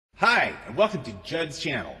Hi, and welcome to Judd's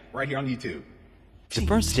channel, right here on YouTube. The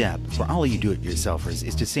first step for all you do-it-yourselfers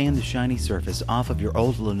is to sand the shiny surface off of your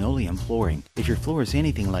old linoleum flooring. If your floor is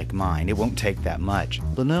anything like mine, it won't take that much.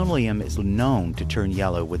 Linoleum is known to turn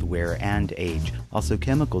yellow with wear and age. Also,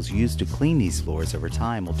 chemicals used to clean these floors over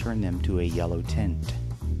time will turn them to a yellow tint.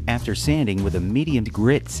 After sanding with a medium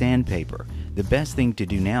grit sandpaper, the best thing to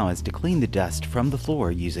do now is to clean the dust from the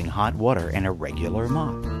floor using hot water and a regular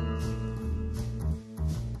mop.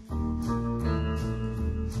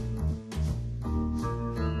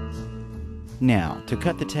 Now, to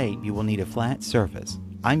cut the tape, you will need a flat surface.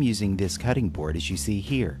 I'm using this cutting board as you see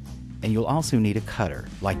here. And you'll also need a cutter,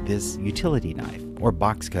 like this utility knife, or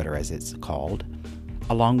box cutter as it's called,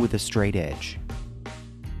 along with a straight edge.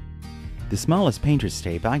 The smallest painter's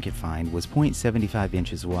tape I could find was 0.75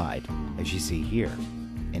 inches wide, as you see here.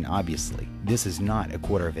 And obviously, this is not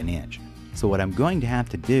 1/4 inch. So what I'm going to have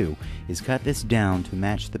to do is cut this down to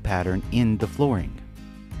match the pattern in the flooring.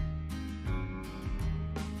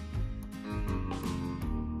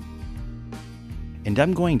 And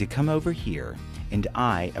I'm going to come over here and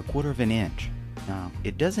eye 1/4 inch. Now,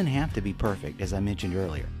 it doesn't have to be perfect, as I mentioned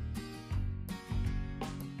earlier.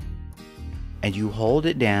 And you hold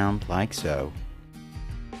it down like so.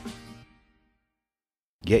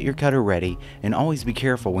 Get your cutter ready, and always be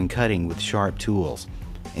careful when cutting with sharp tools.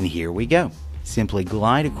 And here we go. Simply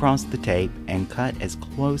glide across the tape and cut as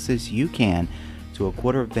close as you can to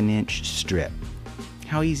 1/4 inch strip.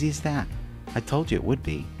 How easy is that? I told you it would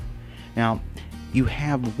be. Now, you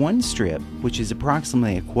have one strip which is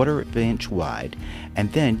approximately 1/4 inch wide,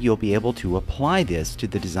 and then you'll be able to apply this to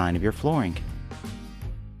the design of your flooring.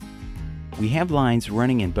 We have lines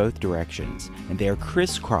running in both directions, and they are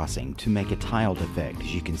crisscrossing to make a tiled effect,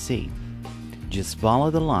 as you can see. Just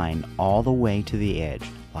follow the line all the way to the edge,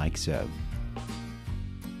 like so.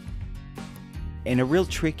 And a real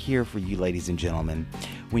trick here for you ladies and gentlemen,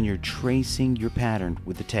 when you're tracing your pattern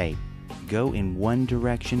with the tape, go in one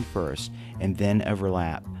direction first and then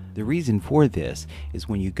overlap. The reason for this is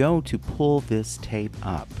when you go to pull this tape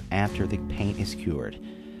up after the paint is cured,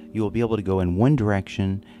 you will be able to go in one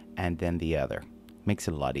direction and then the other. Makes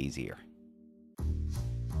it a lot easier.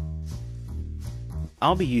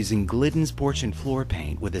 I'll be using Glidden's porch and floor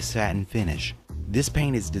paint with a satin finish. This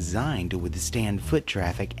paint is designed to withstand foot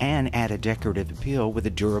traffic and add a decorative appeal with a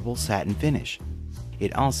durable satin finish.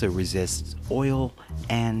 It also resists oil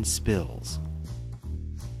and spills.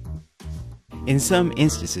 In some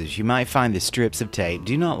instances, you might find the strips of tape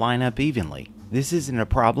do not line up evenly. This isn't a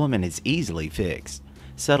problem and it's easily fixed.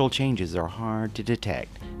 Subtle changes are hard to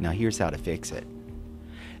detect. Now here's how to fix it.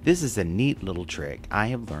 This is a neat little trick I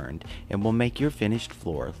have learned and will make your finished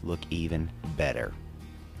floor look even better.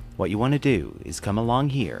 What you want to do is come along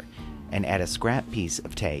here and add a scrap piece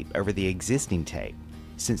of tape over the existing tape.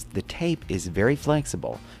 Since the tape is very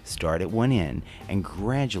flexible, start at one end and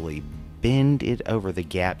gradually bend it over the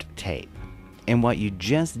gapped tape. And what you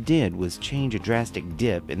just did was change a drastic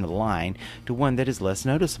dip in the line to one that is less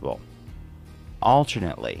noticeable.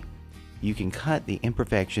 Alternately, you can cut the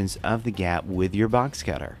imperfections of the gap with your box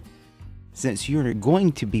cutter. Since you're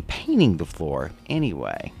going to be painting the floor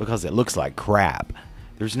anyway, because it looks like crap,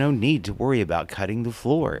 there's no need to worry about cutting the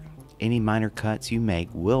floor. Any minor cuts you make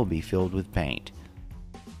will be filled with paint.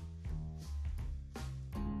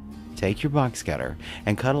 Take your box cutter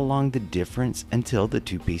and cut along the difference until the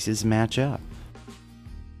two pieces match up.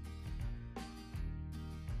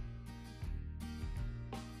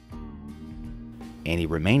 Any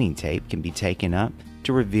remaining tape can be taken up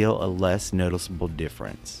to reveal a less noticeable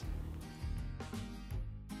difference.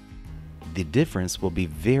 The difference will be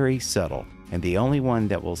very subtle, and the only one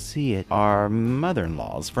that will see it are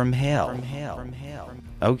mother-in-laws from hell.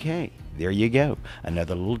 Okay, there you go.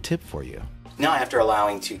 Another little tip for you. Now, after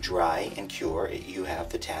allowing to dry and cure, you have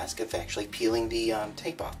the task of actually peeling the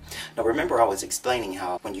tape off. Now remember, I was explaining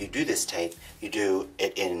how when you do this tape, you do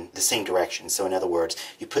it in the same direction. So in other words,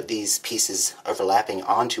 you put these pieces overlapping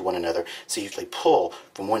onto one another, so you usually pull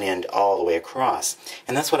from one end all the way across.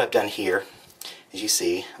 And that's what I've done here. As you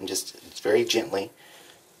see, I'm just very gently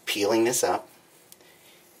peeling this up.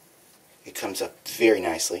 It comes up very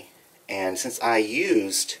nicely. And since I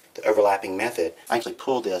used the overlapping method, I actually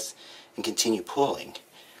pull this and continue pulling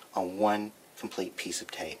on one complete piece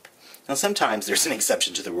of tape. Now sometimes there's an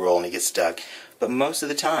exception to the rule and it gets stuck, but most of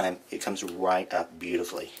the time it comes right up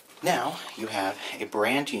beautifully. Now you have a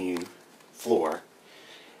brand new floor,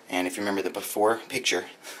 and if you remember the before picture,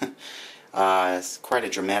 it's quite a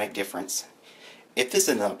dramatic difference. If this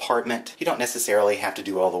is an apartment, you don't necessarily have to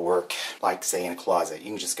do all the work like, say, in a closet. You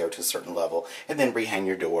can just go to a certain level and then rehang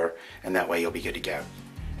your door, and that way you'll be good to go.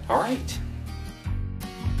 Alright.